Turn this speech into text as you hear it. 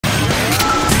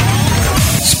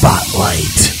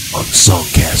Spotlight on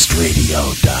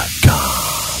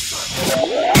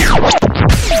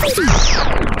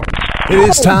songcastradio.com. It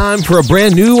is time for a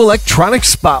brand new electronic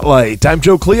Spotlight. I'm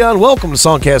Joe Cleon. Welcome to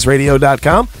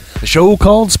songcastradio.com, a show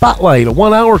called Spotlight, a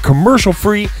 1-hour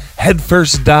commercial-free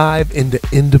headfirst dive into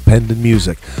independent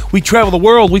music. We travel the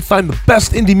world, we find the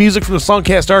best indie music from the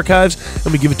Songcast archives,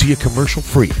 and we give it to you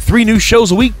commercial-free. 3 new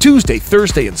shows a week, Tuesday,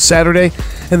 Thursday, and Saturday,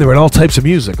 and they're in all types of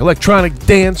music: electronic,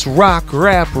 dance, rock,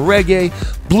 rap, reggae,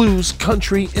 blues,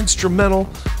 country, instrumental.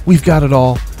 We've got it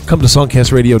all. Come to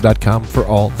songcastradio.com for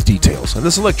all the details. On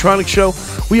this electronic show,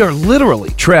 we are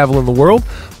literally traveling the world.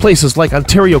 Places like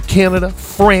Ontario, Canada,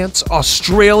 France,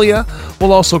 Australia.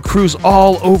 We'll also cruise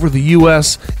all over the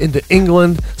U.S., into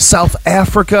England, South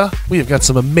Africa. We have got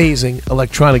some amazing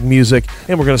electronic music,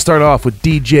 and we're going to start off with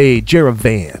DJ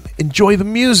Jeravan. Enjoy the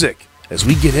music as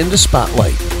we get into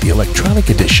Spotlight, the electronic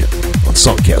edition on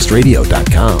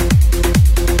songcastradio.com.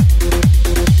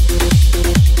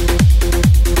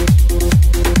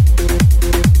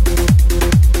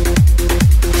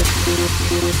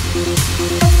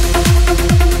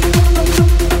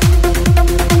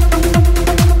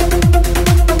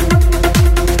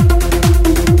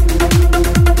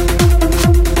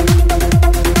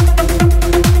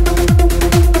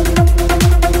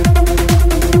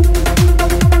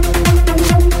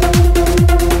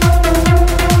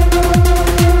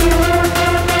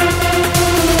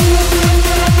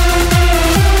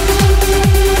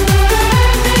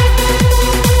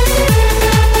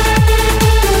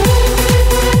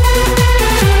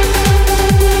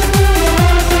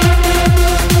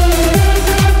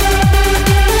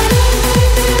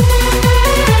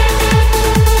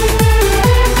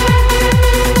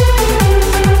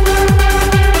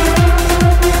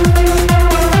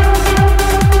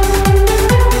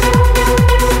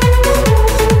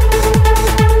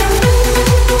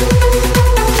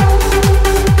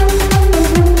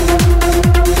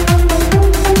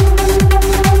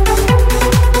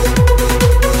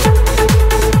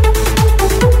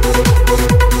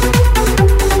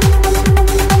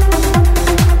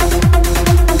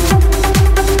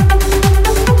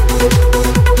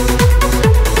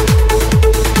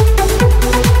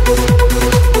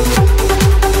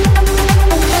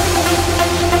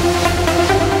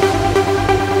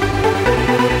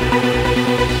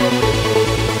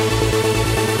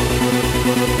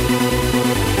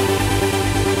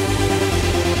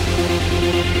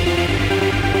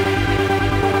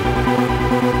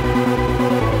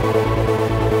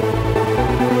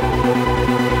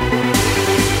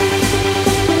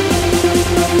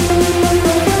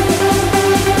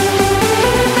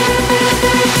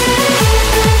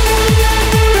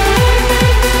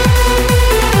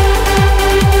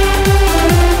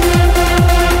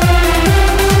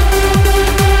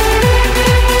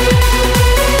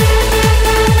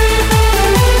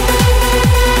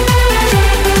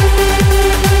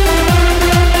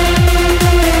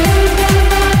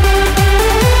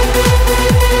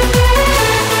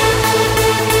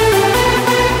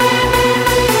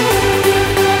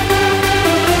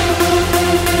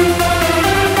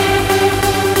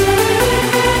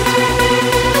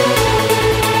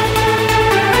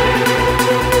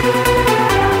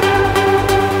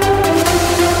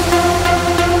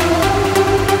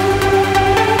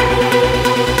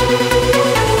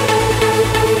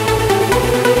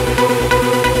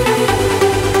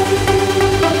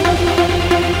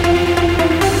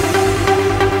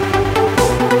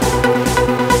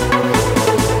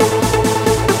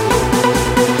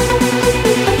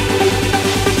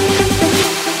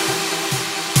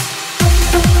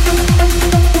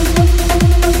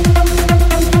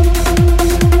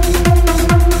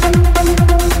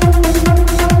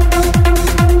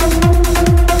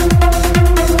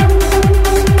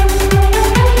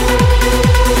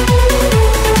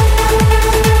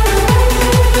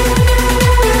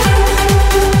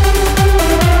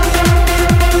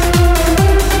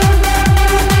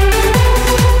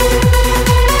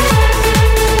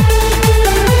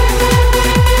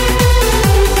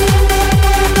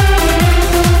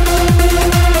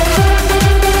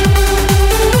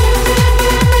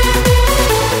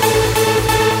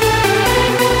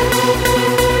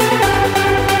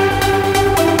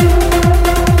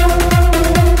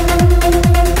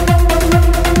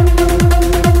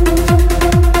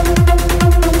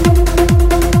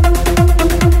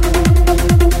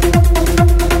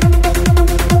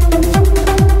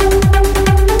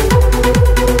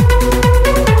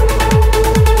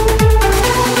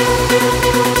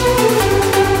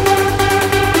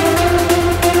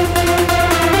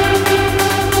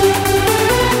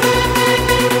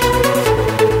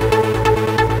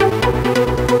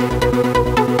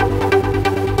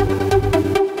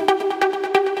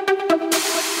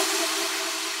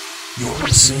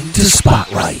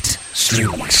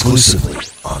 Streaming exclusively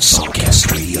on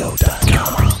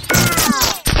songcastradio.com.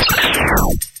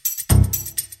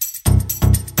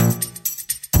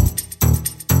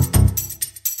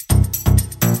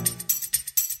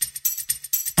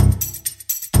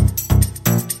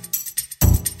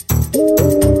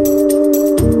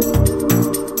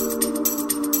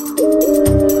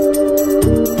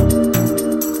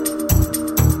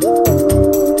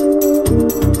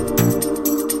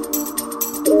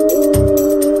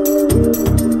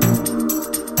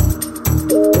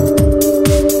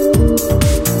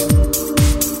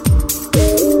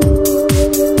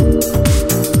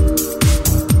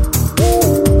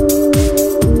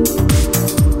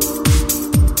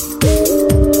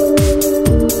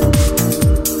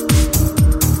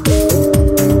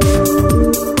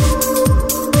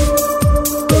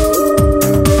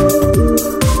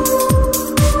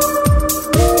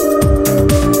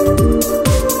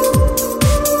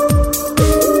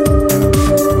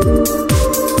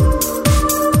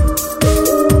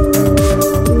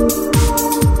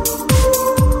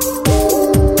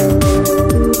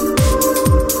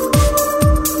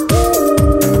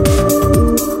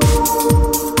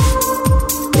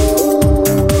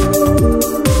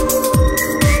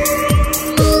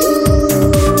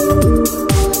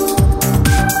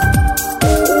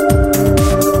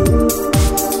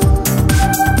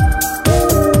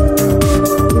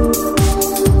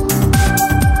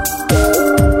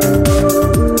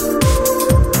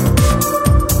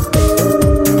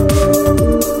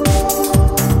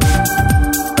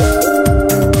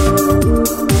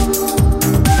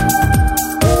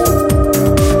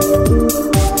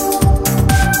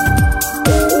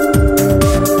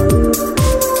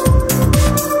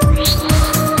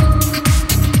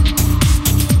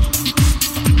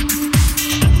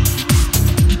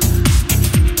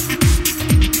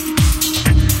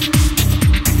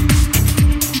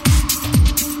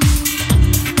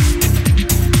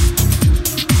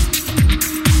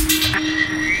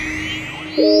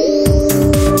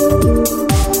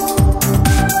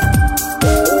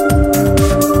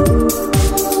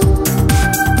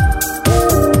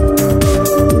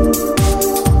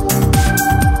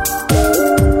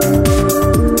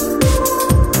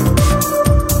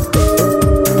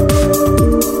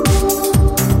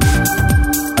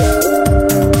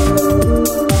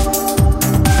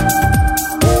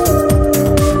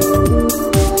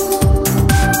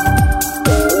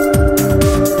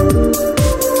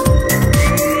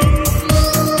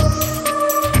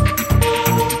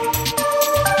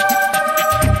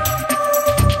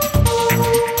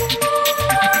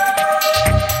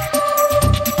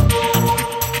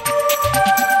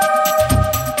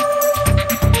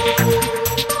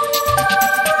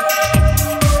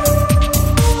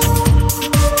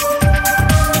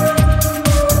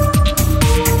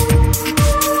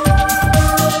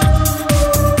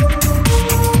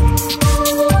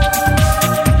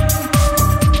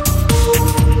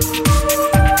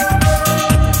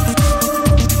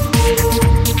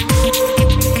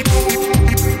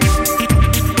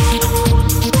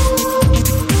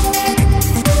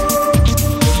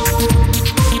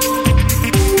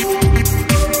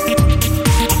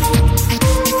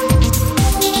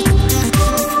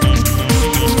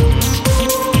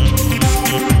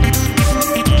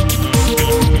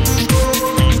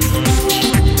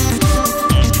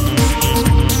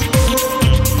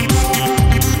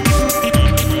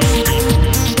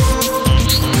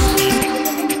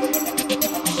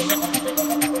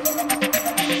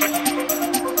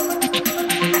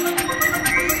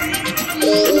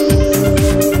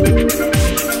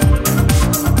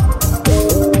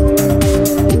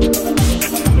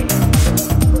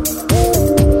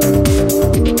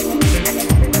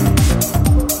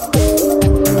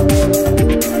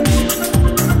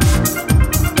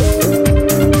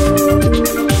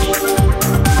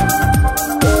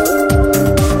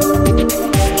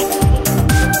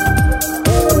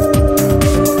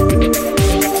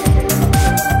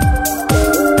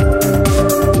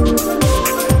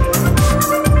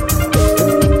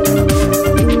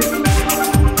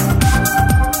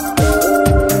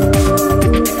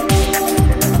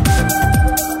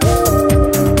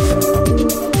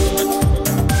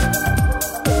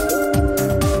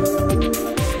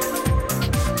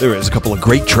 There is a couple of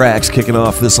great tracks kicking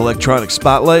off this electronic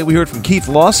spotlight. We heard from Keith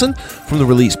Lawson from the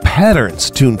release Patterns,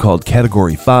 a tune called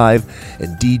Category 5,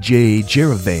 and DJ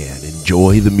Jeravan,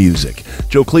 Enjoy the Music.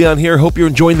 Joe Cleon here. Hope you're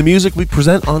enjoying the music we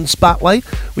present on Spotlight.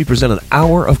 We present an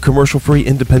hour of commercial-free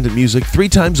independent music 3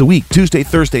 times a week, Tuesday,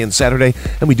 Thursday, and Saturday,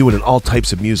 and we do it in all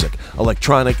types of music: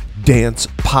 electronic, dance,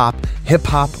 pop,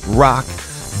 hip-hop, rock,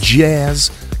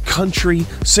 jazz, country,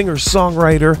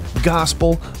 singer-songwriter,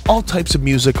 gospel, all types of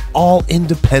music, all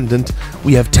independent.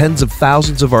 We have tens of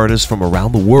thousands of artists from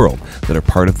around the world that are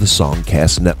part of the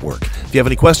Songcast Network. If you have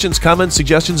any questions, comments,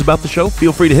 suggestions about the show,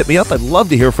 feel free to hit me up. I'd love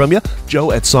to hear from you.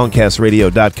 Joe at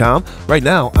songcastradio.com. Right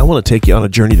now, I want to take you on a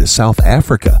journey to South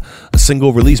Africa. A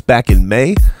single released back in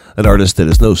May. An artist that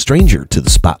is no stranger to the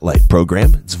Spotlight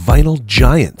program. It's Vinyl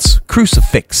Giants,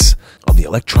 Crucifix, on the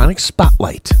Electronic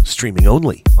Spotlight, streaming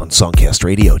only on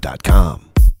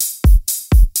songcastradio.com.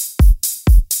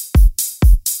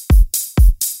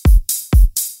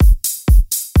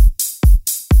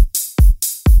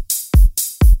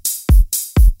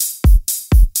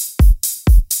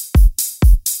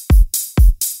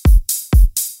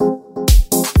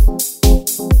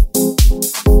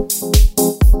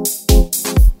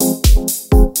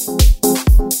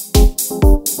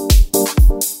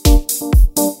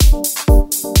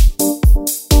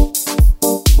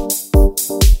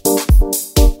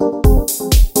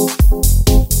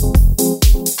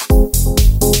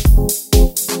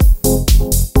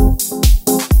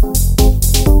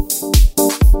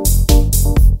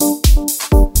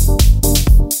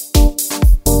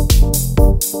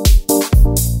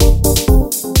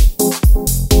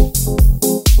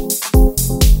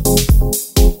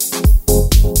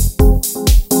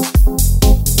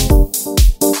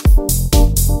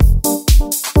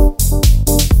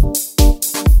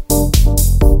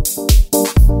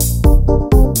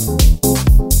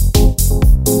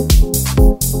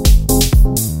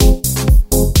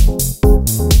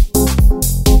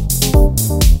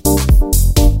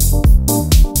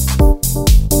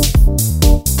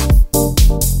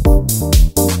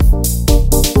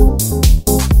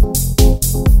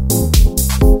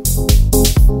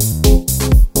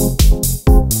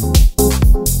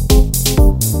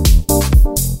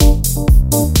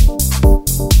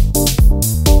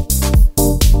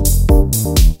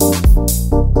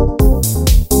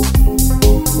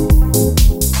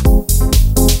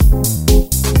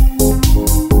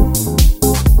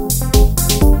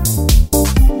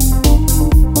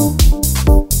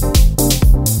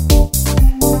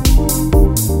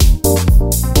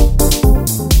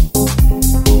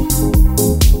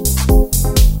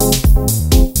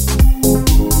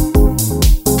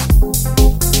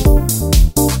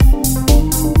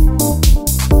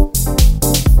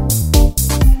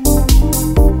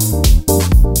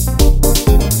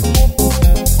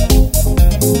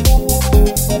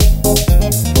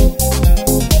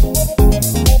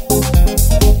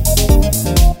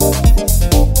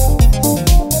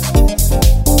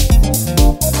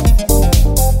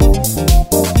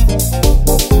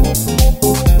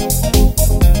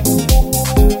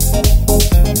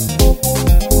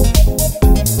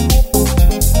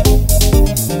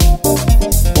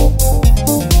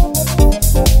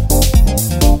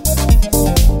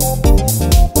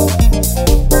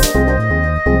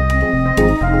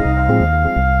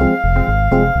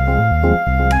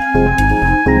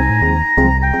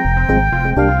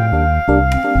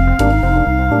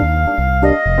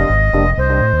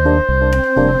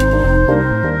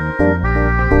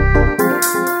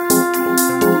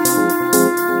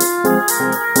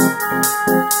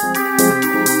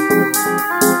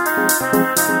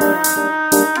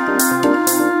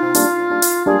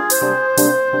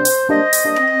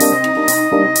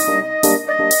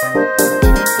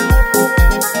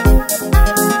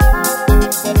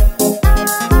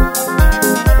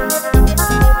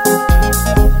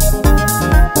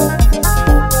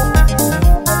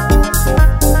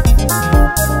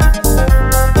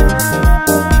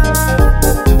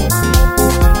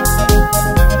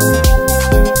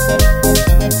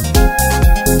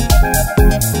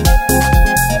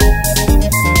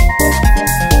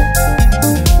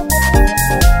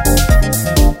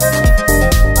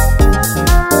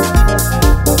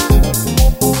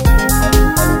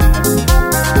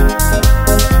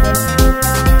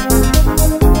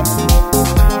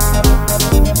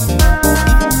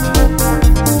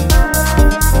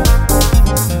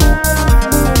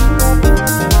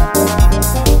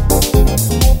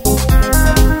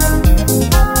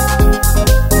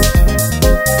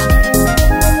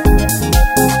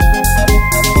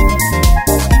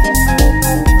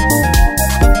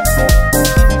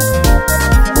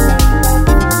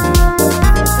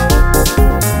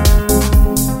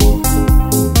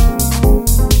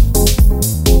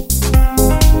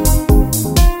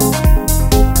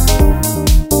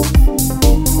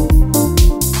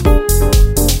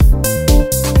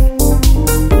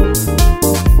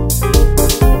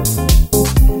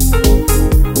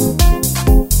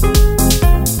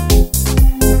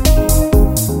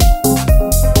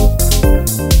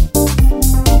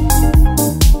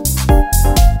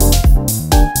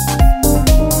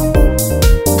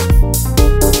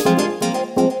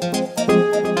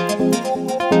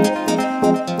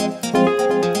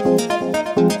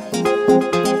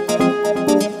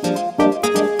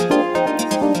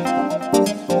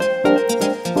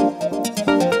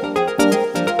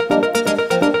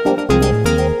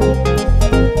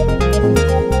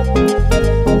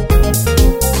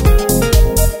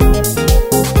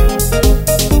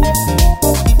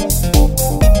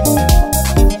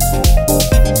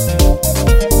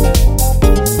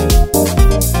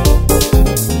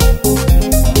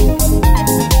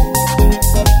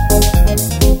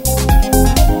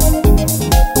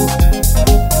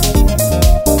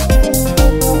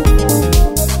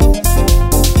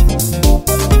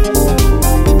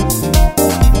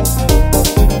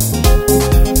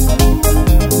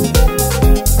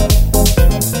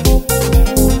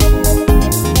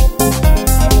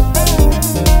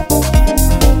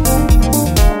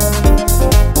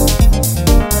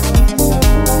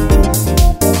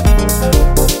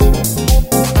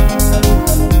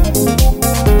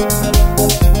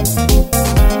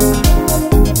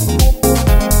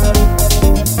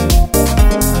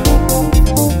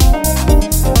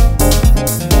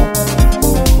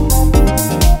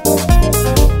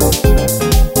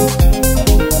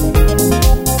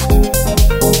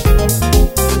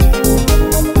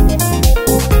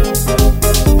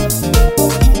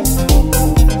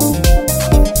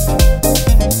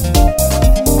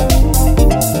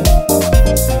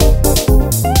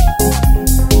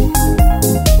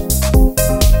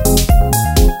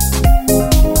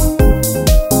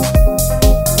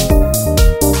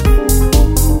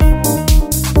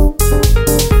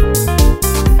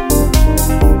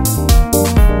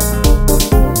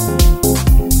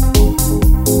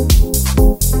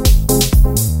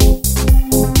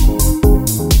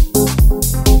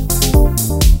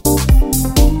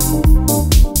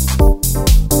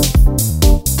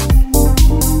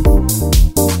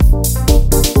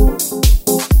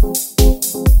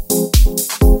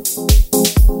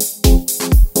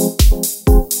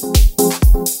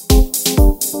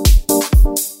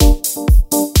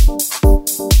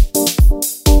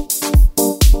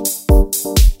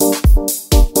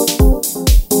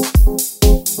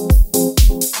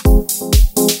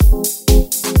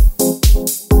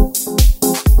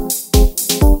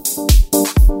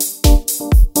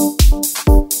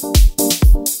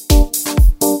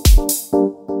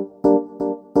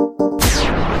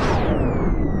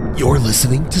 You're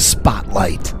listening to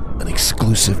Spotlight, an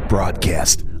exclusive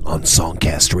broadcast on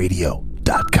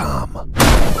songcastradio.com.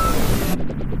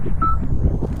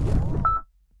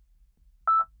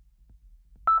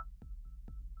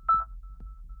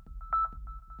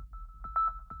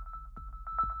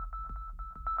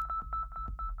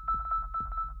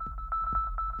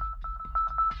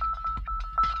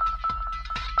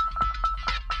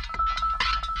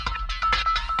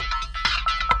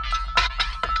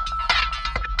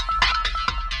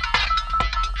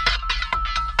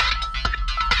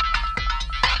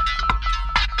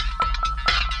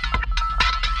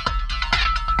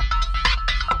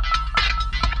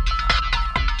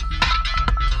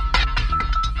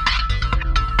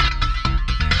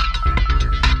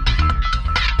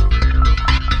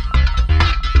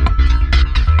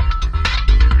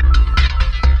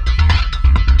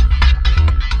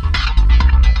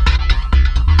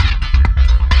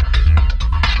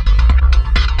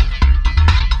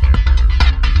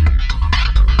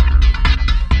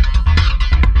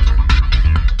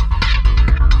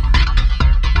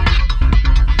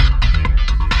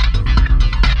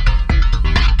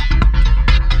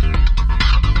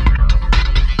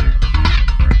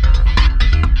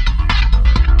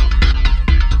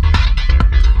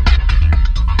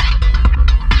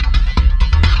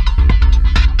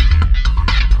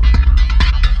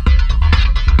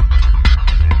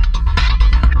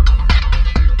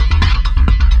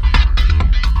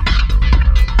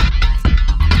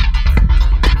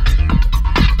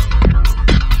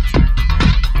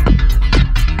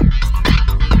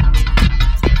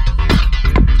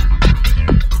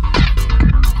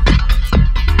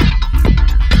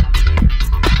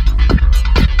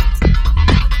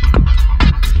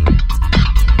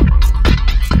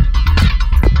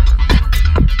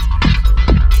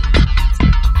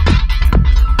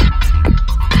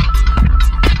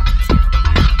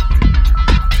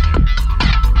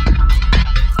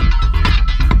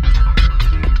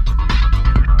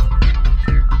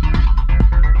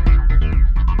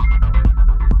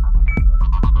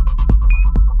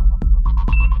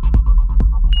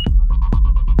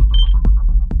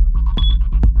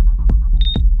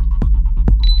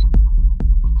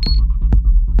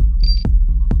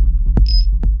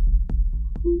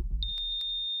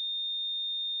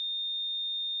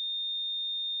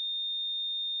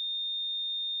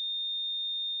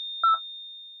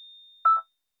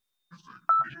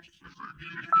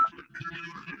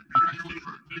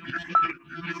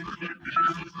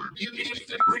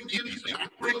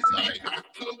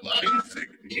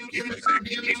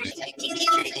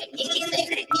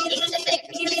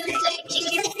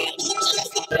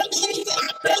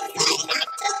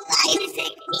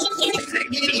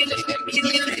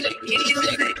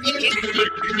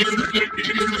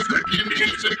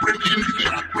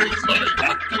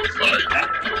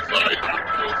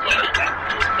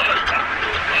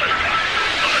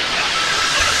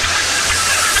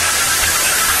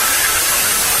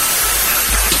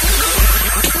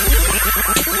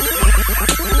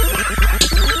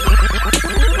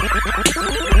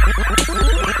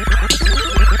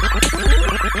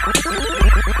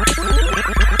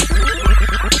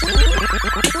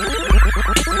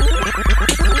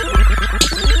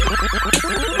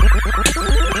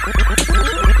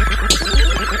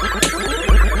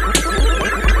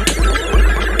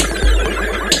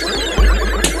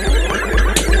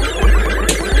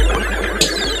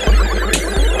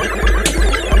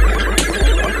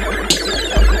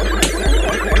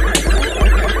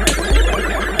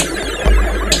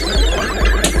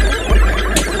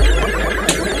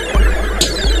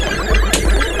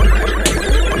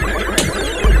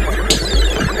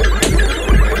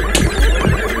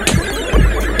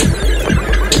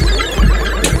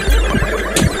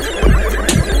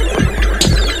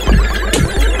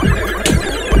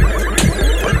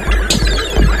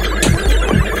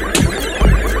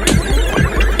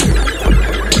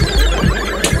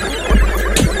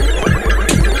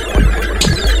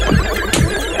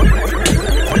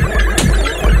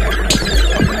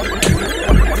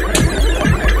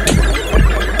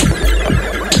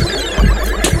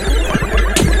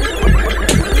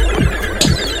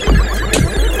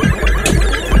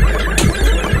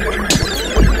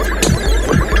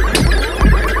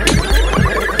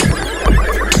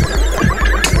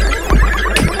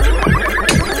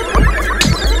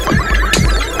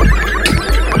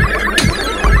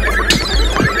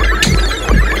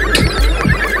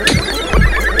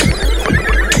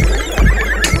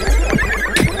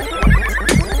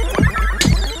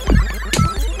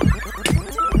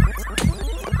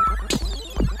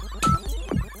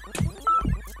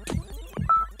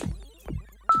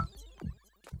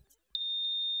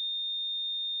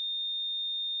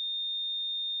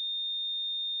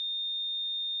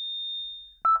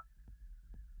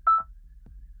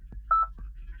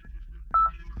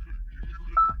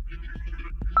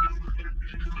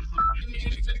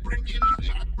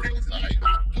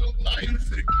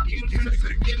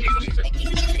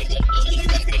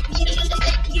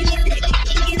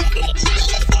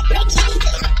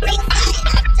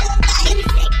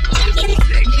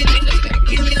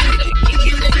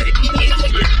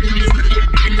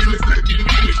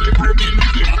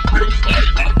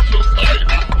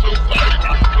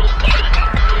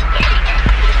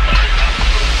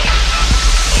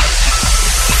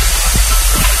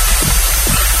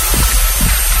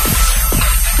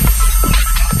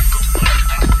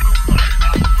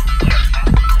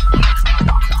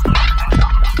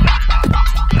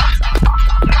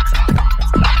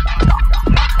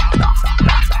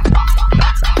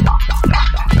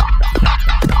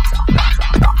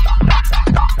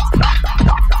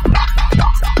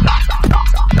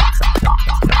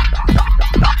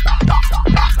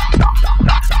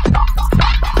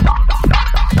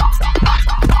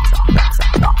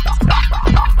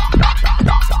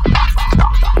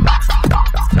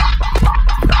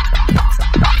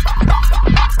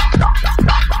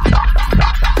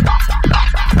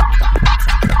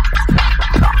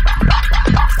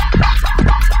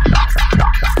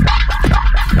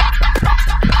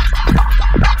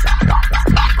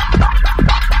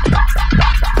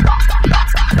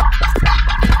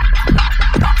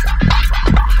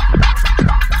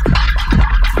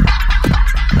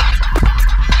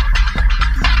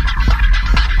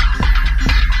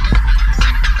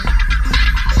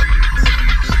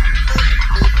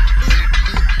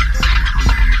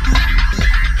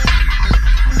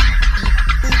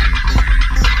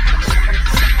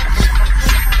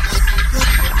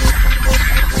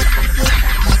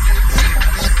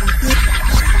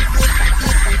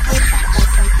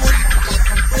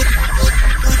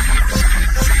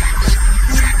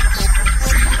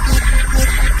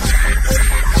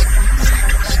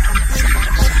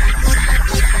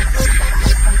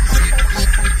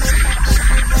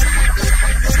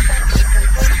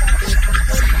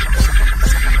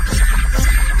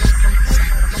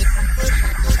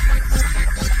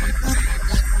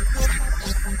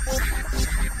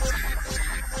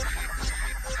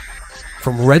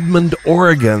 from Redmond,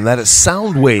 Oregon. That is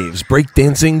Soundwaves,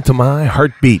 Breakdancing to My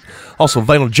Heartbeat. Also,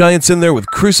 Vinyl Giants in there with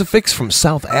Crucifix from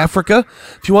South Africa.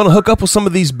 If you want to hook up with some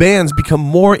of these bands, become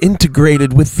more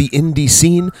integrated with the indie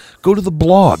scene, go to the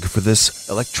blog for this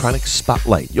electronic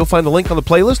spotlight. You'll find the link on the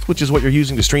playlist, which is what you're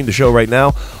using to stream the show right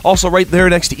now. Also, right there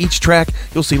next to each track,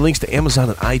 you'll see links to Amazon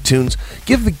and iTunes.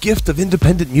 Give the gift of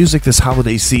independent music this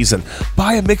holiday season.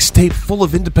 Buy a mixtape full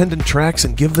of independent tracks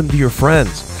and give them to your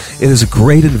friends. It is a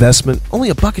great investment. Only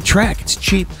 $1 a track. It's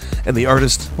cheap. And the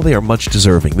artists, well, they are much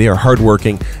deserving. They are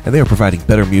hardworking, and they are providing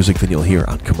better music than you'll hear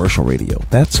on commercial radio.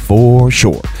 That's for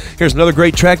sure. Here's another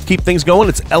great track to keep things going.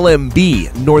 It's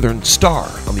LMB, Northern Star,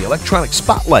 on the Electronic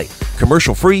Spotlight.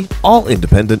 Commercial free, all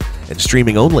independent, and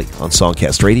streaming only on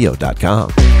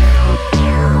songcastradio.com.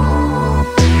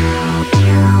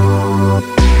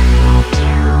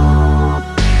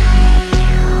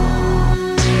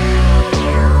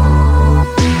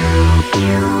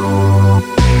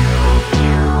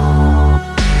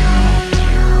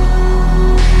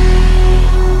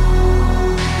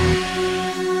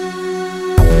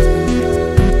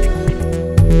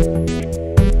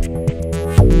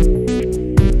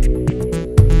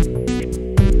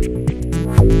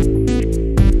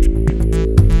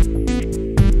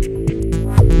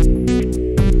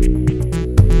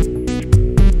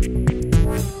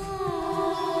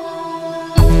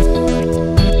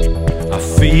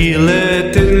 Feel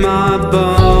it in my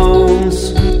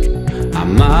bones.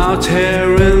 I'm out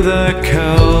here in the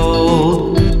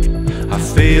cold. I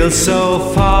feel so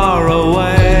far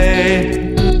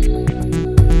away.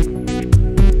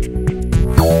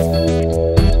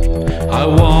 I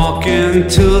walk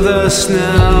into the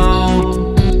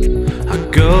snow. I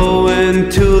go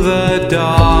into the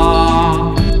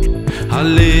dark. I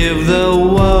leave the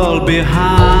world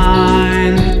behind.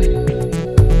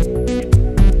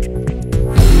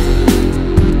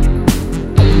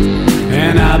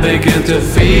 I begin to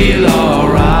feel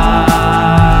alright.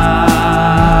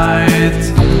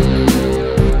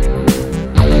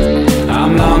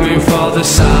 I'm longing for the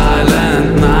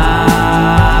silent night.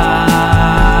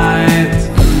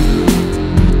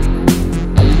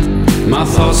 My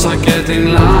thoughts are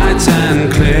getting light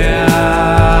and clear.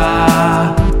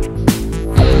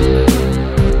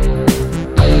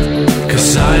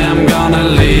 'Cause I am gonna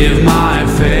leave my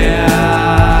fear.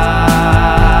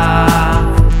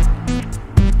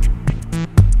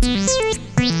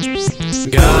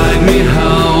 Guide me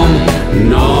home,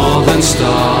 Northern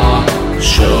Star,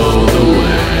 show the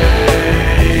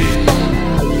way.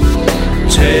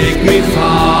 Take me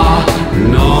far,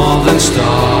 Northern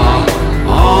Star,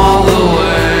 all the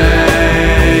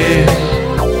way.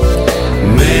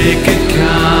 Make it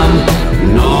come,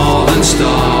 Northern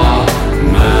Star,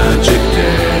 magic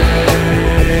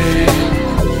day.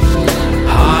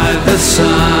 Hide the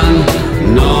sun,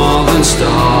 Northern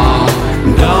Star,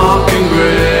 dark and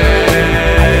gray.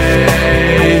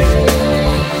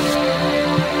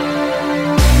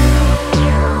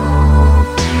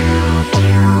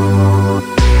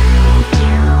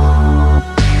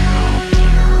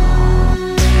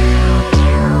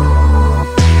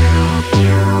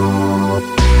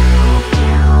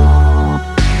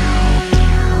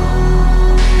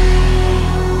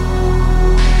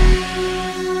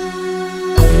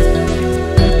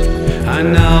 I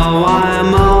know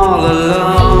I'm all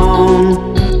alone,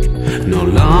 no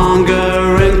longer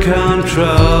in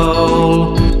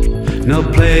control, no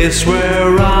place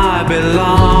where I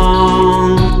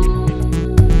belong.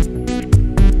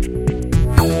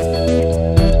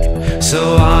 So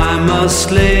I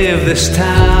must leave this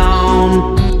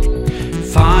town,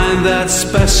 find that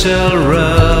special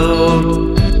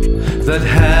road that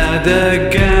head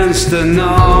against the north.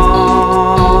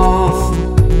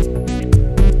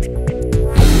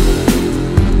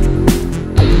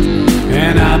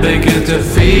 And I begin to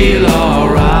feel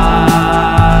alright.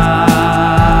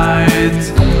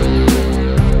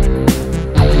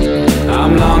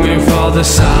 I'm longing for the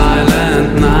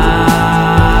silent night.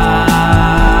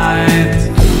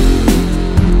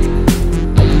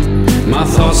 My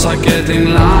thoughts are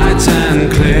getting light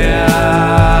and clear.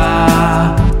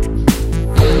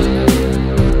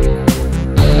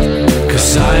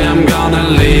 'Cause I am gonna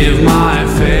leave my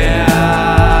fear.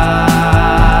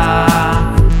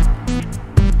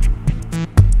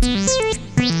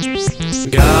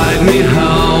 Guide me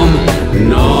home,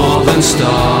 Northern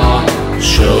Star,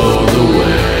 show the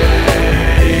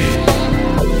way.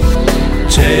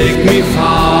 Take me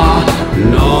far,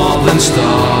 Northern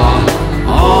Star,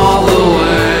 all the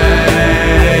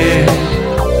way.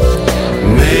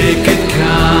 Make it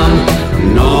come,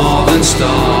 Northern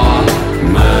Star,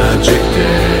 magic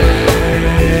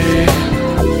day.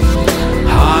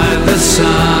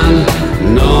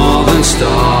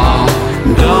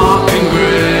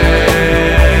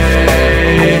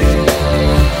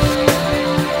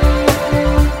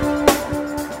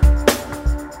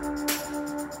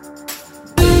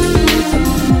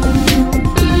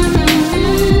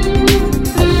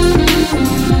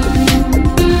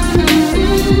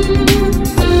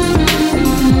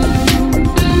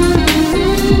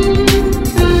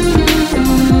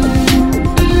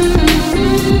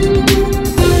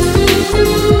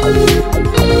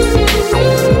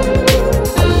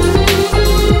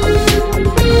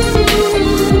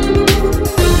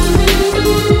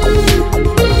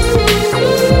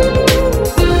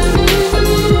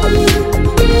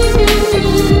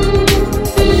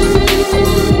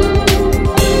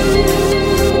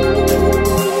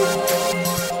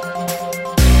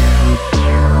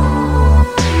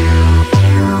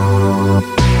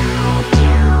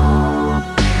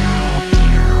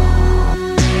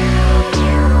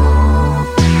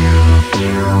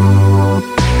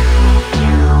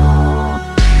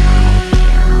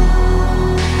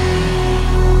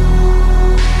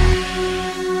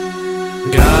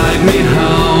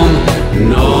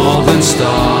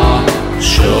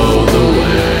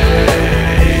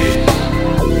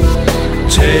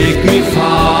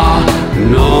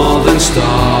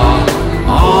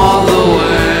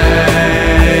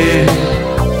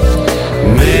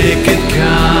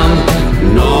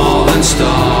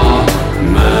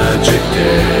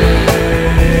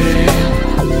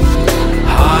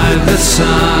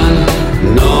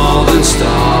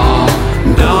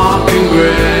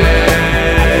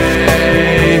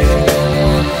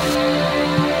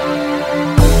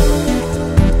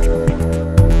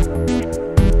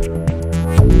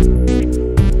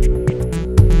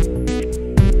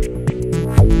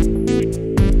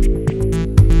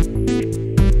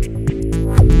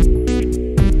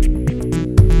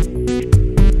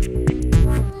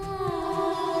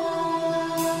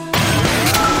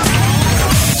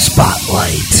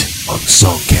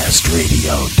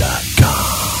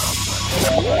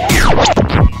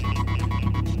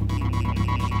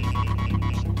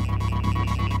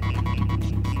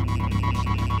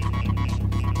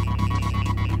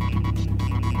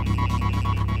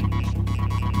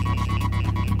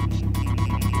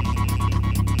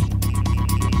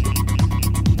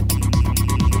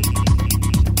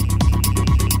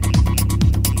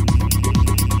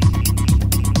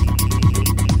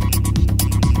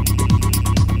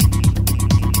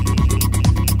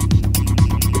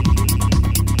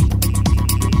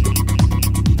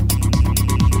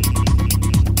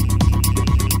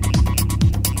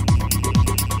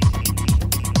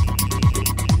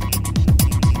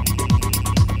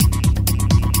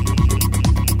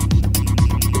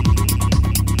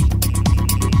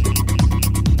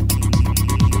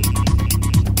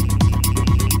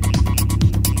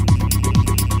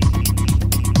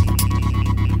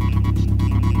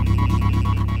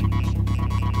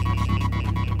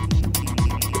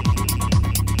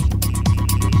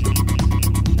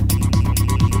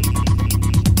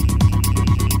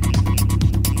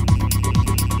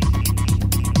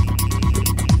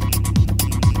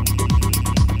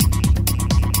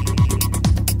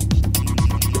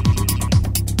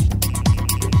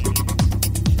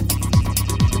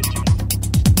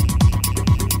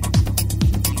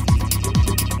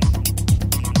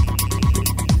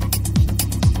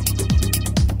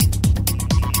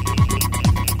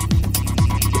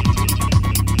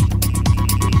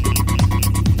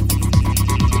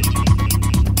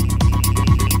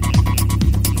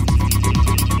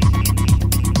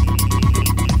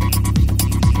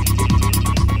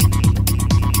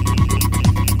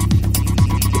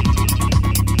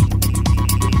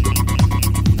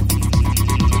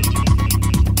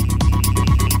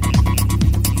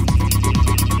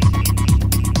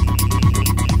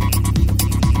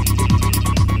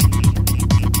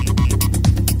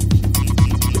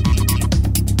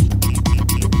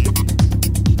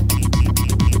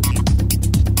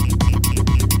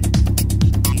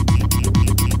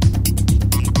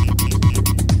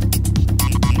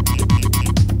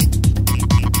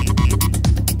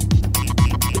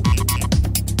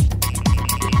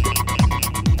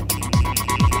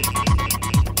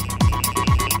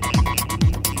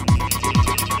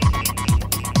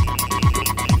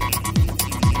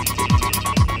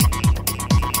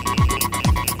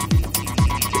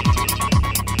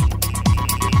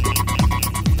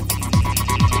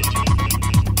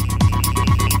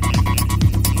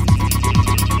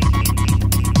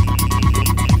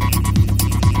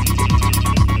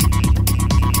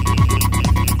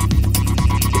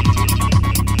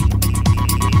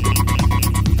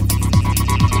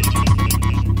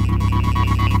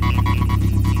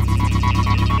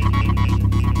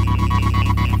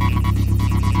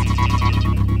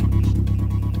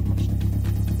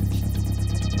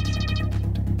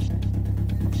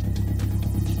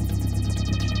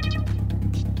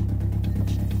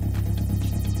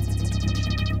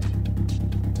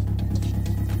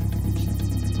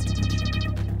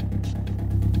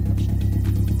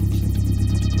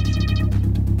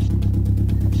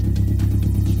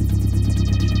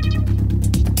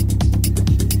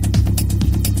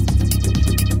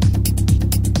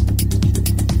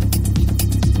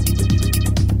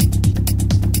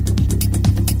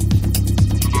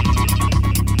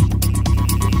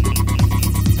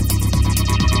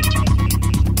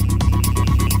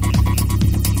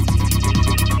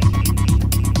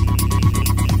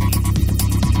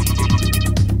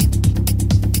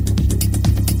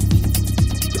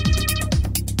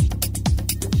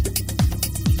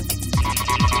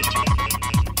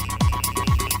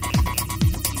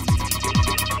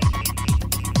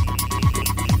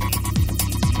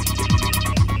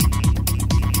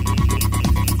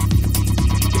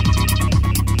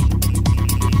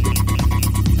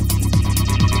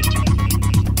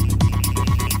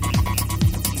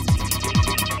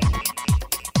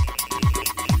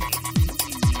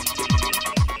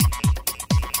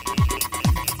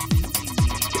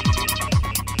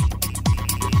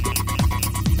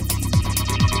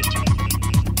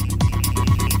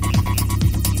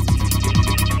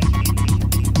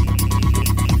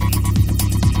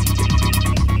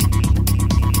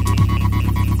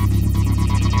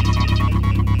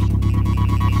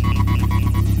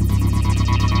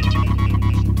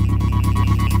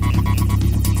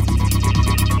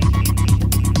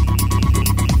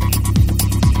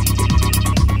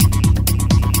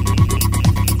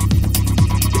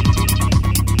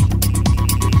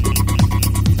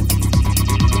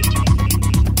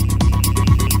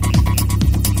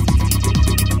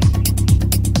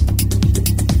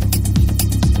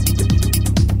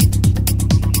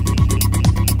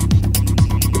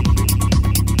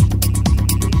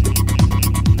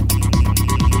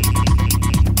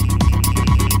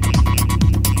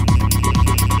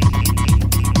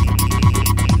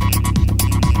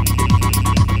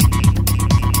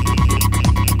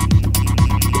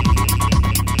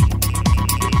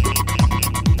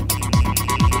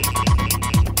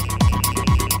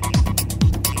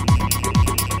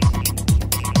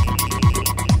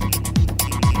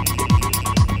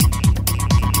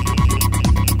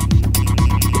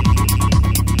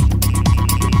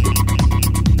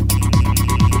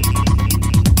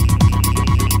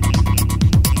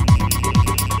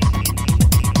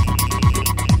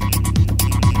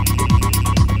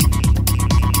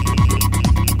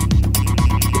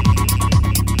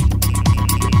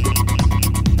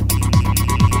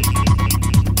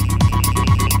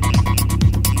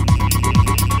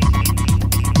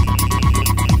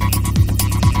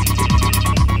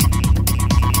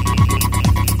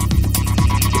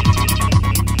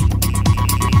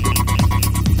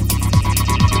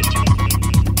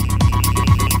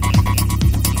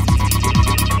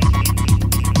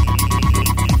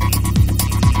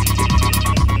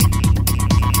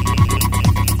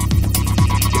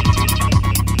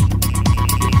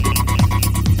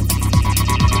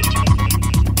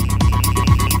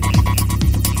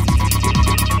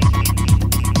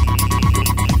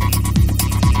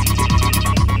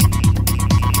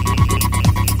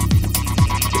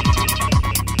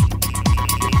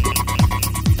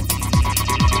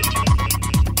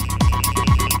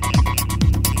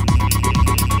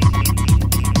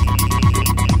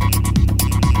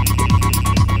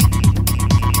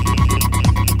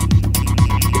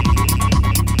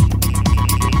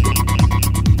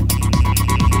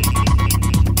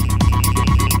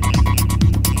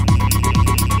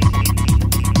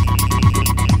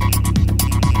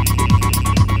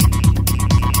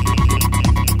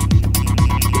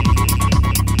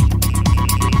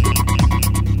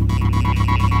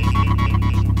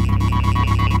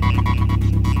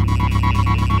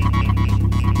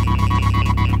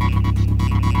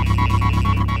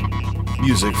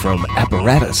 music from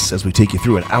Apparatus as we take you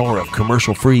through an hour of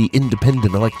commercial-free,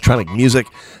 independent electronic music.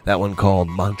 That one called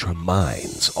Mantra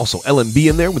Minds. Also LMB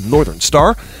in there with Northern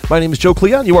Star. My name is Joe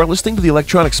Cleon. You are listening to the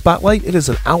Electronic Spotlight. It is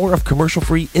an hour of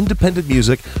commercial-free, independent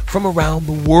music from around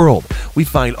the world. We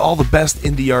find all the best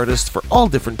indie artists for all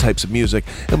different types of music,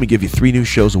 and we give you 3 new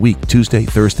shows a week, Tuesday,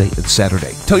 Thursday, and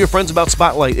Saturday. Tell your friends about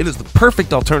Spotlight. It is the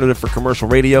perfect alternative for commercial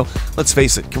radio. Let's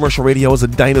face it, commercial radio is a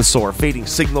dinosaur, fading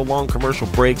signal, long commercial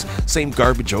breaks, same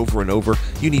garbage over and over.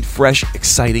 You need fresh,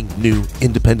 exciting, new,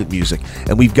 independent music,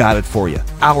 and we've got it for you.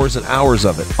 Hours and hours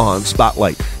of it on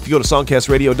Spotlight. If you go to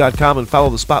songcastradio.com and follow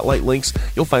the Spotlight links,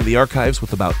 you'll find the archives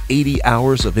with about 80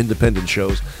 hours of independent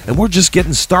shows, and we're just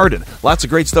getting started. Lots of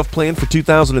great stuff planned for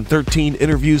 2013,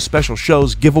 interviews, special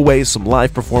shows, giveaways, some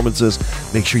live performances.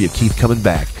 Make sure you keep coming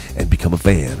back and become a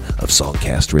fan of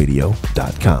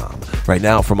songcastradio.com. Right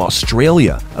now from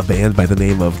Australia, a band by the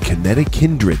name of Kinetic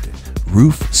Kindred,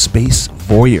 Roof Space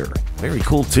Voyeur. Very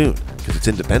cool tune because it's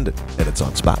independent and it's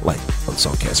on Spotlight on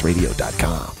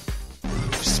songcastradio.com.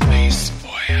 Roof Space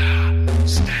Voyeur,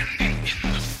 standing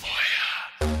in the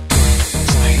foyer.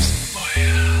 Space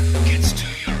Voyeur gets to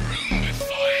your room with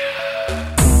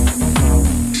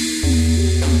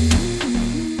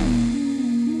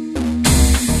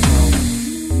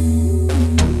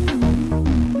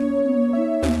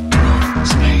Roof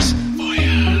Space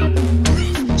Voyeur,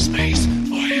 Roof Space Voyeur.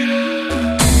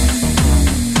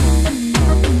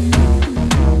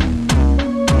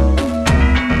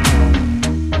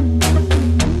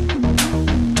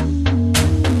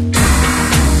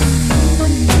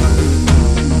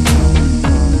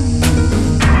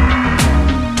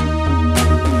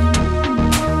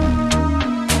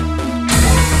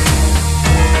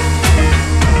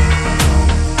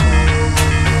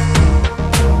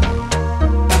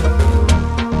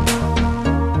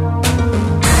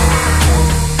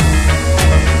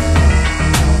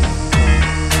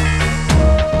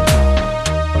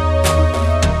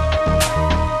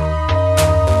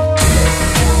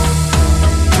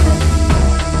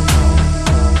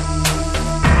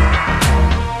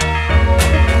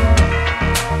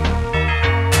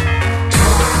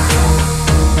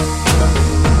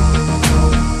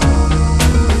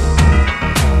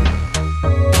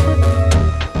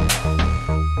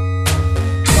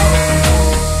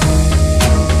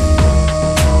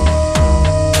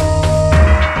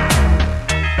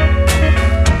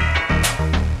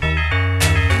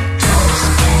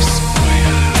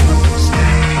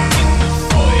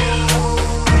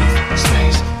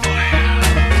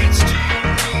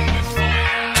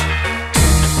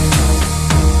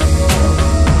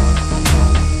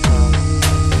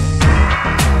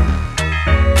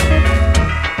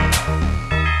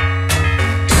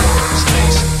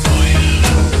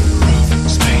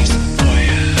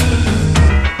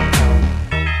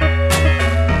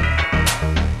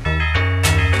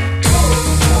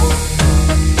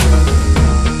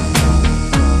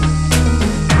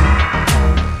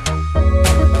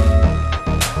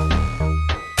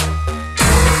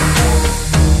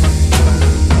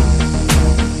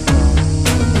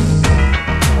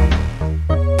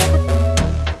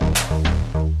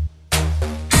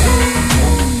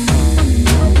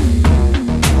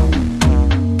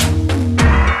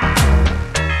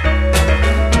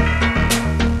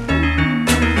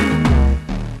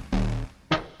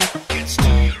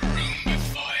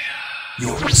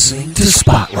 Listening to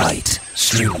Spotlight,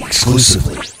 streaming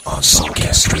exclusively on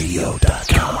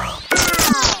songcastradio.com.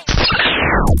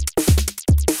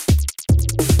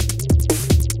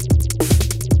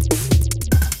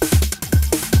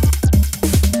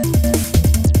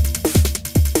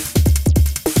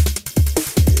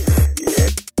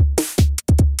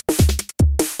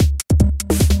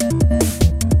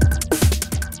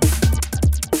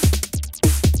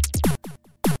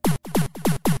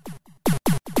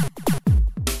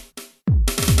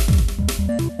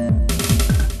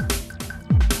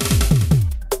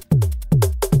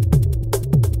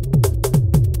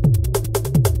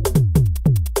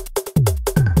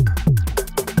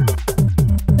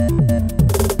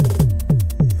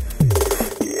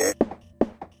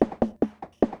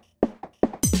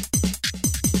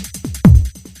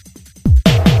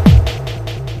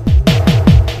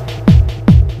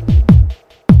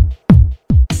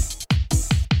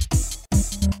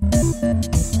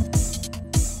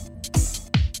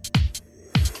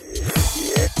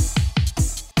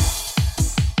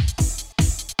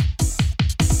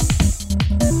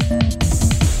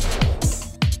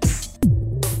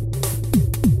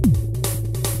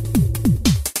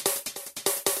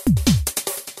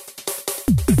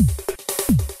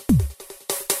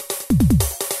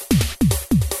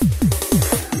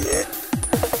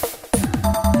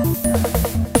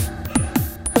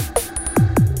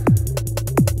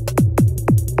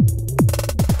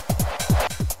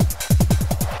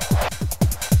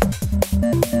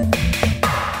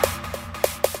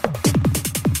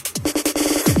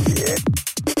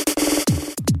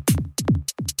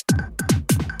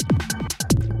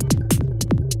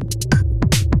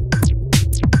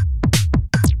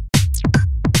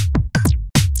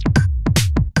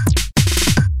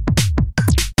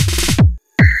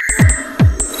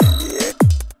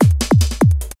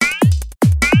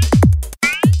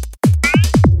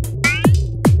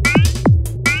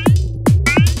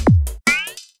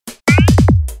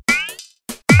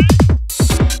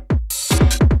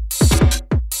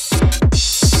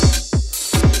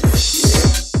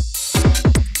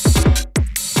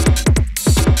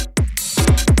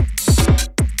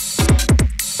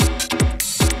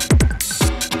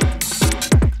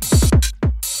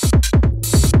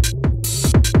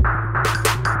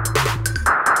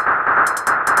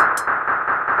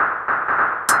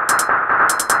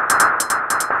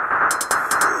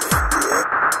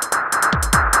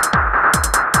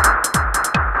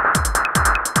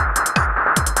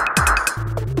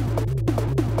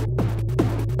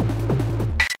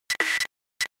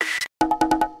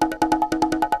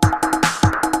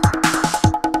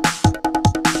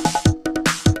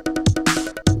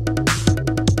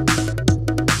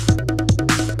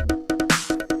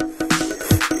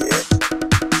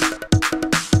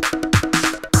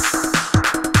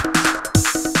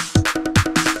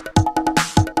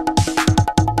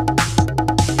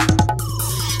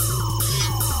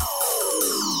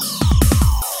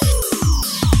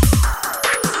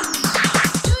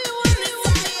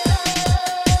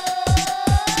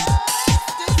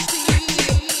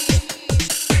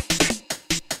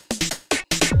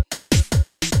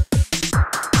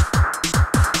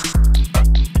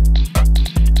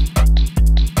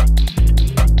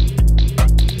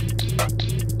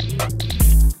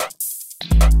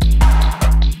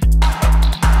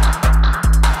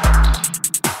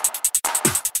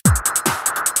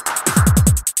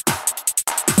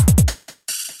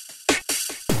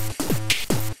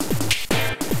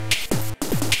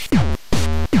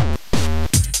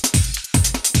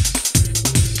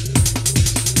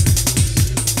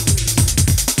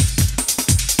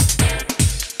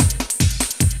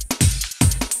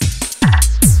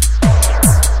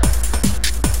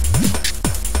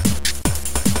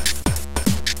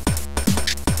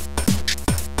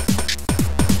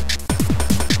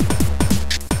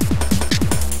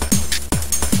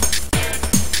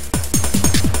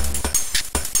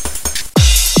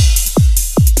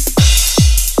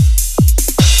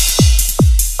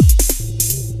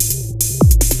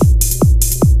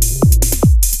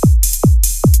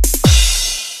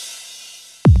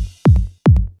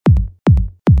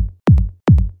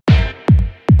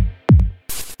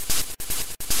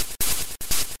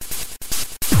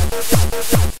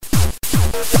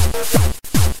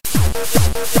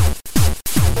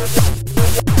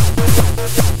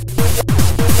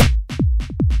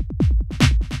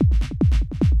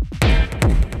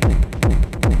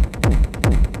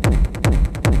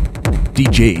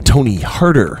 DJ Tony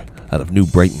Harder out of New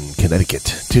Brighton, Connecticut.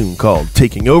 Tune called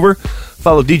Taking Over.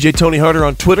 Follow DJ Tony Harder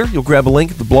on Twitter. You'll grab a link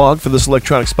at the blog for this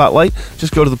electronic spotlight.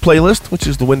 Just go to the playlist, which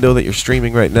is the window that you're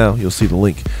streaming right now. You'll see the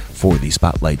link for the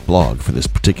Spotlight blog for this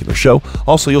particular show.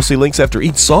 Also, you'll see links after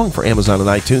each song for Amazon and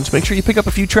iTunes. Make sure you pick up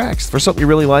a few tracks for something you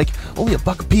really like. Only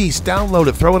 $1 a piece. Download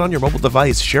it. Throw it on your mobile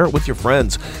device. Share it with your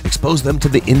friends. Expose them to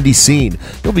the indie scene.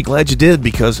 You'll be glad you did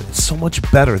because it's so much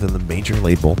better than the major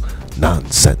label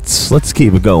nonsense. Let's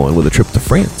keep it going with a trip to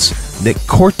France. Nick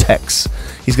Cortex.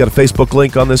 He's got a Facebook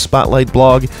link on this Spotlight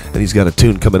blog, and he's got a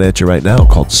tune coming at you right now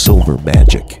called Silver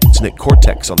Magic. It's Nick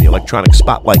Cortex on the Electronic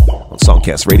Spotlight on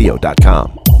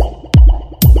SongcastRadio.com.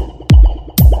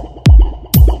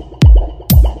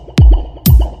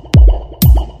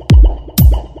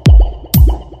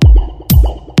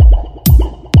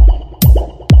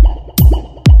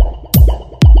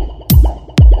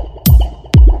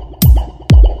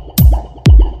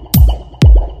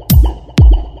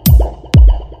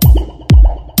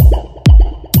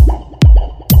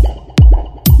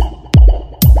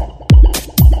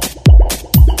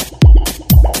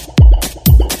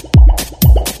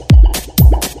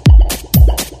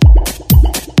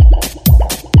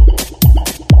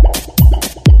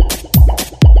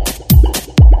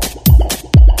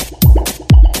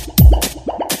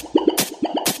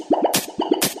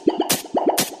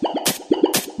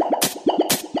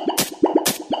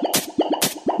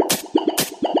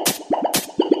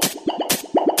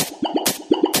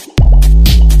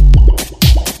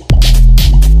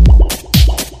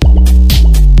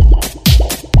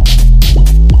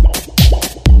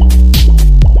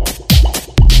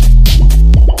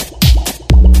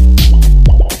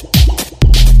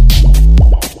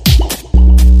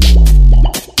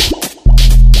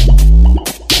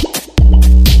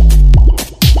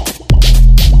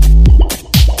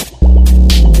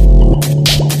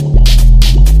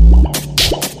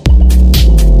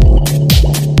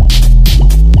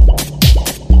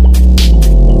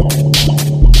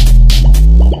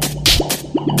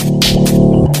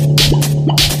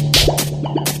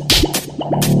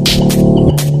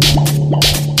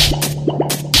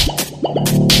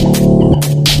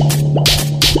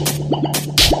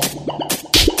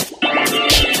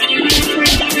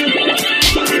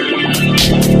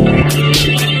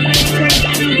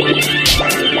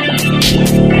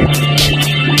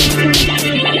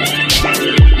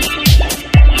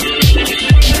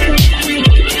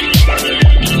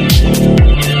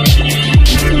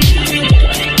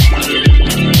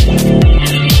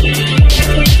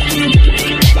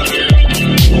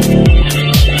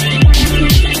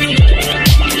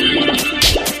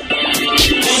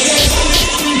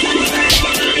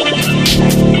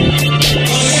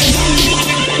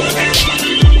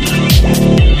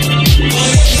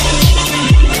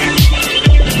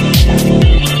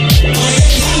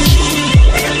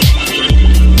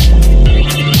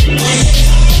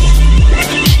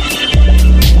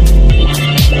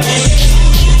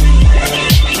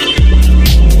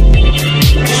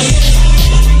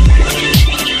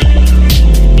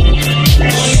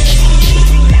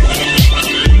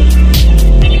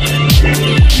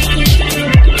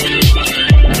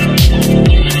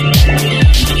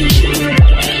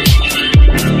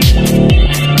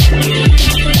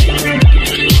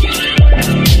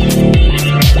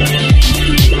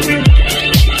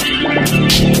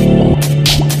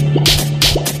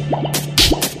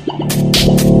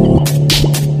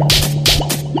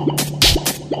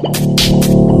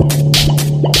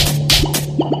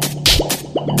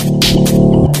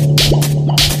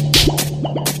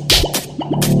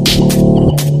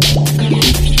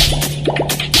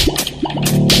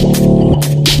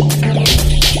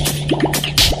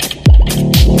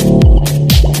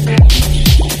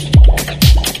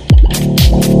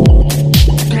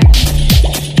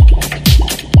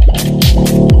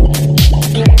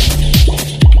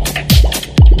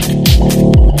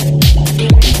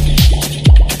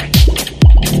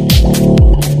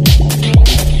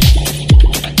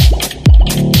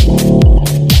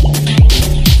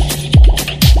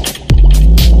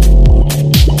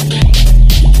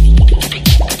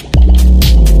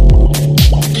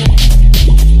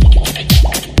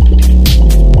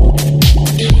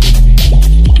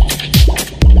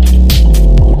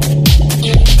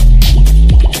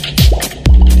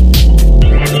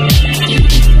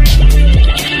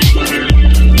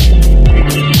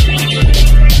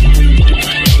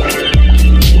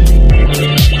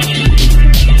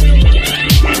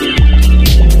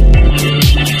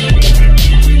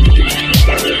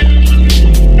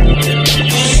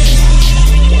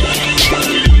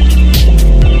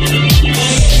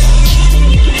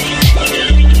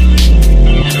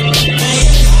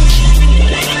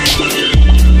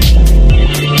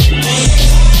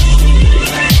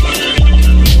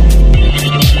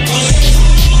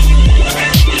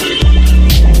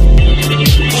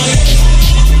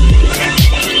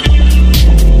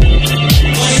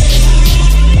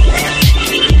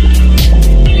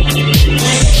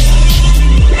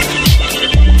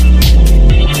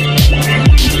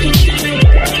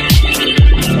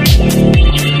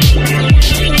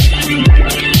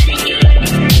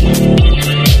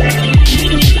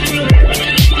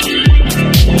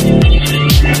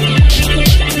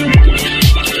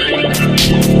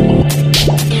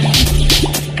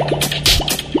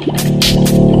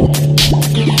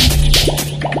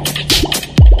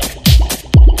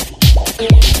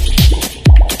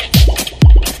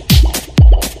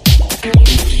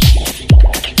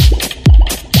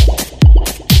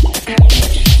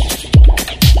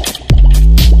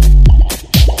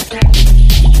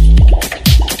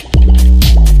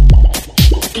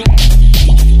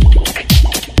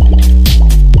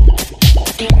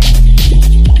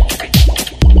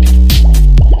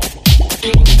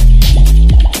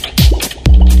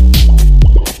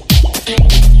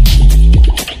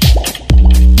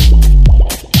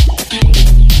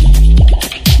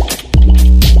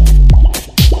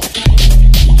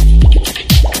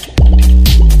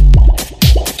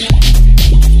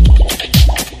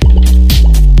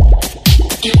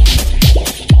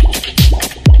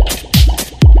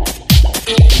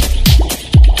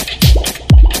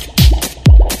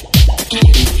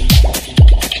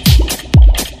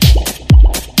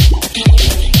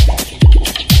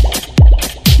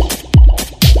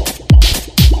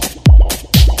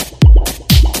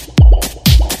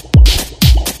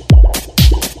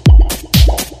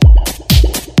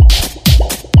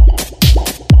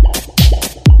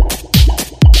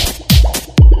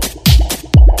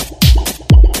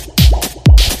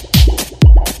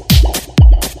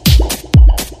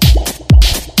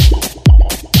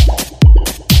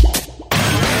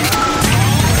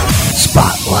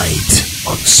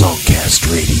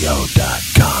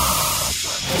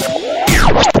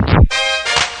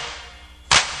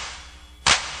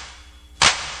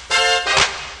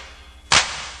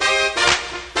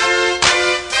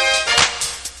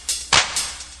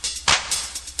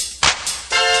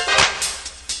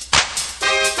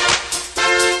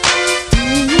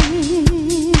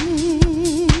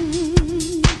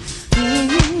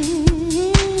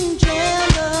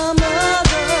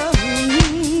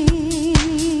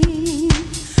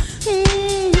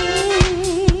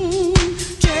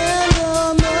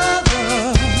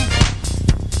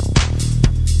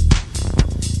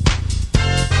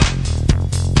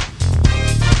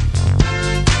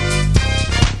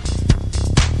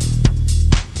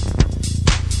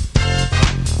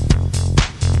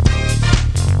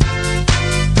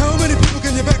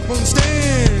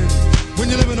 When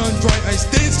you're living on dry ice,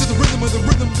 dance to the rhythm of the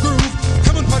rhythm groove.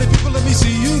 Come on, party people, let me see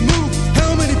you move.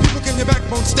 How many people can your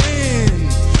backbone stand?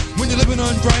 When you're living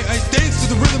on dry ice, dance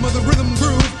to the rhythm of the rhythm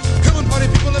groove. Come on, party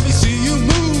people, let me see you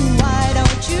move. Why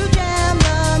don't you jam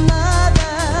the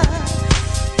mother?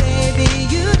 Baby,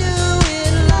 you do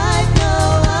it like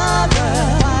no other.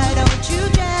 Why don't you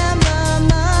jam the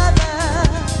mother?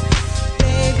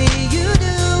 Baby, you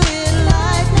do it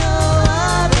like no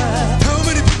other. How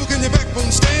many people can your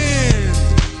backbone stand?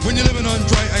 When you're living on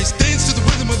dry ice, dance to the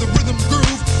rhythm of the rhythm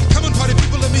groove. Come on, party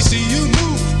people, let me see you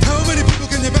move. How many people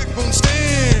can your backbone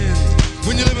stand?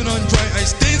 When you're living on dry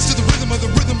ice, dance to the rhythm of the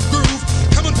rhythm groove.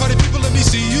 Come on, party people, let me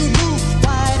see you move.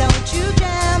 Why don't you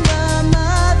jam the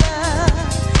mother?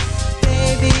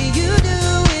 Baby, you do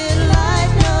it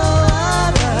like no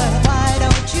other. Why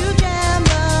don't you jam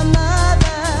the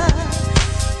mother?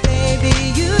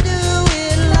 Baby, you do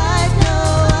it like no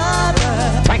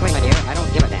other. Frankly, my dear, I don't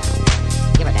give a damn.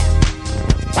 Give a damn.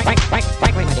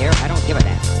 Frankly, my dear, I don't give a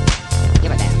damn.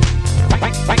 Give a damn.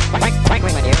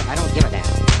 Frankly, my dear, I don't give a damn.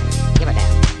 Give a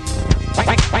damn.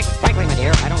 Frankly, my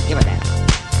dear, I don't give a damn.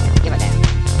 Give a damn.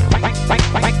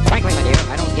 Frankly, my dear,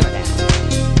 I don't give a damn.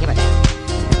 Give a damn.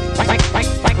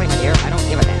 Frankly, my dear, I don't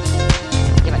give a damn.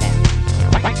 Give a damn.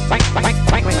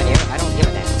 Frankly, my dear, I don't give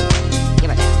a damn.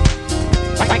 Give a damn.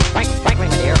 Frankly,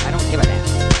 my dear, I don't give a damn.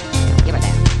 Give a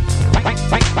damn.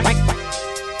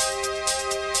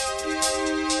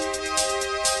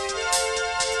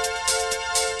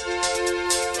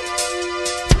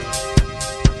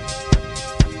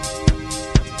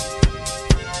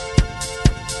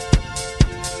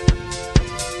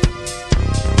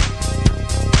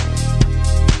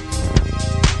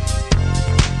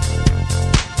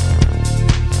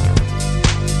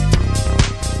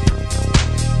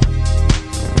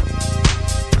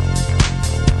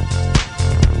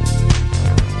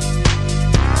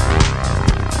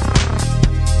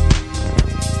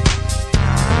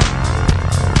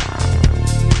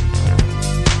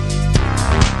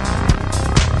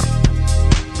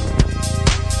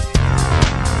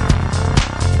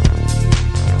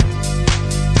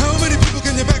 How many people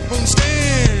can your backbone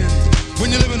stand?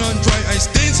 When you're living on dry ice,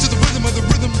 dance to the rhythm of the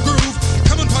rhythm groove.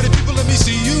 Come on, party people, let me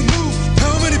see you move.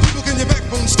 How many people can your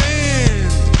backbone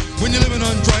stand? When you're living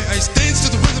on dry ice, dance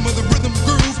to the rhythm of the rhythm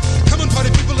groove. Come on,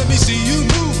 party people, let me see you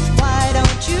move. Why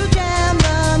don't you jam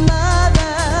the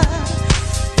mother?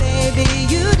 Baby,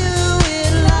 you do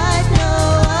it like no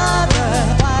other.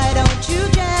 Why don't you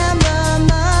jam the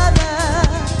mother?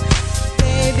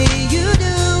 Baby, you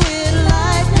do it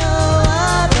like no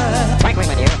other. Frankly,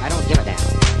 my dear, I don't give a damn.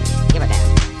 Give a damn.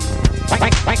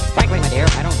 Frankly, my dear,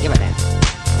 I don't give a damn.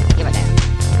 Give a damn.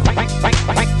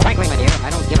 Frankly, my dear, I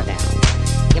don't give a damn.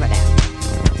 Give a damn.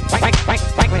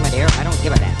 Frankly, my dear, I don't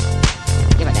give a damn.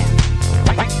 Give a damn.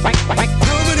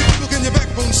 How many people can your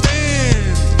backbone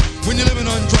stand? When you're living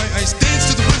on dry ice, dance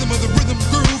to the rhythm of the rhythm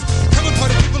groove. Come on,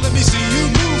 party people, let me see you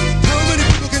move. How many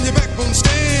people can your backbone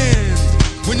stand?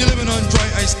 When you're living on dry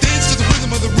ice, dance to the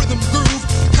rhythm of the rhythm groove.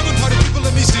 Come on, party people,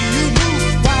 let me see you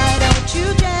move. Why don't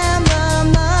you jam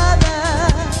the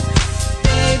mother?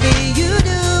 Baby, you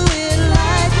do it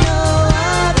like no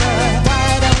other.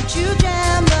 Why don't you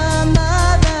jam the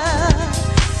mother?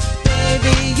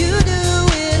 Baby, you do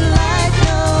it like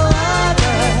no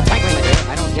other. Frankly, my dear,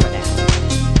 I don't give a damn.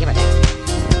 Give a damn.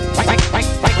 Frankly,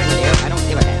 my dear, I don't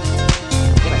give a damn.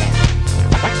 Give a damn.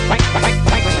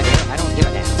 Frankly, my dear, I don't give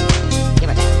a damn. Give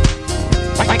a damn.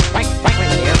 Frankly,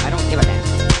 my dear, I don't give a damn.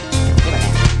 Give a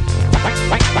damn.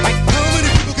 How many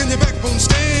people can your backbone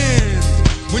stand?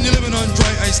 When you're living on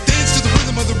dry ice, dance to the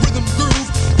rhythm of the rhythm groove.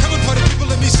 Come on, party people,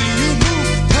 let me see you move.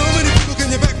 How many people can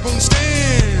your backbone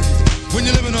stand? When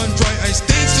you're living on dry ice,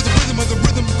 dance to the rhythm of the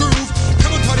rhythm groove.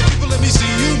 Come on, party people, let me see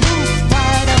you move.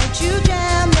 Why don't you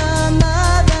jam the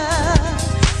mother?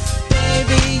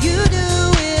 Baby, you do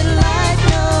it like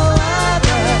no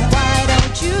other. Why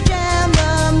don't you jam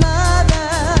the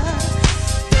mother?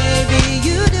 Baby,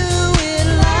 you do it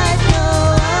like no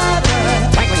other.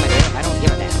 Frankly, my dear, I don't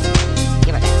give a damn.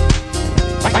 Give a damn.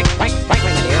 Frankly,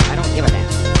 my dear, I don't give a damn.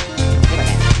 Give a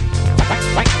damn.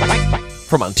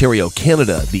 From Ontario,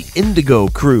 Canada, the Indigo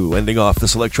Crew, ending off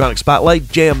this electronic spotlight.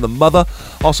 Jam the Mother.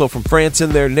 Also from France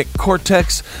in there, Nick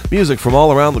Cortex. Music from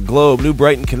all around the globe. New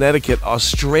Brighton, Connecticut,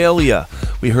 Australia.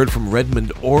 We heard from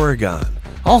Redmond, Oregon.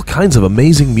 All kinds of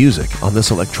amazing music on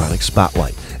this electronic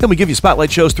spotlight. And we give you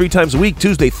spotlight shows 3 times a week,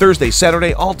 Tuesday, Thursday,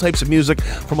 Saturday, all types of music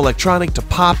from electronic to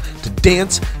pop to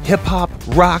dance, hip-hop,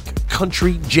 rock,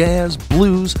 country, jazz,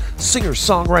 blues,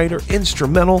 singer-songwriter,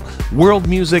 instrumental, world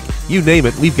music, you name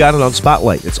it, we've got it on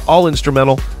Spotlight. It's all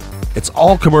instrumental, It's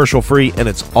all commercial free and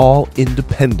it's all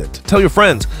independent. Tell your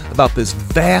friends about this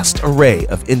vast array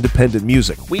of independent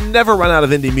music. We never run out of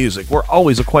indie music. We're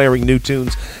always acquiring new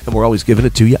tunes and we're always giving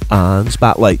it to you on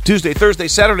Spotlight. Tuesday, Thursday,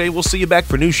 Saturday, we'll see you back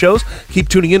for new shows. Keep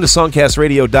tuning in to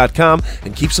songcastradio.com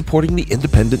and keep supporting the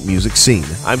independent music scene.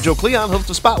 I'm Joe Cleon, host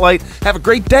of Spotlight. Have a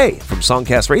great day from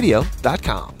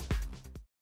songcastradio.com.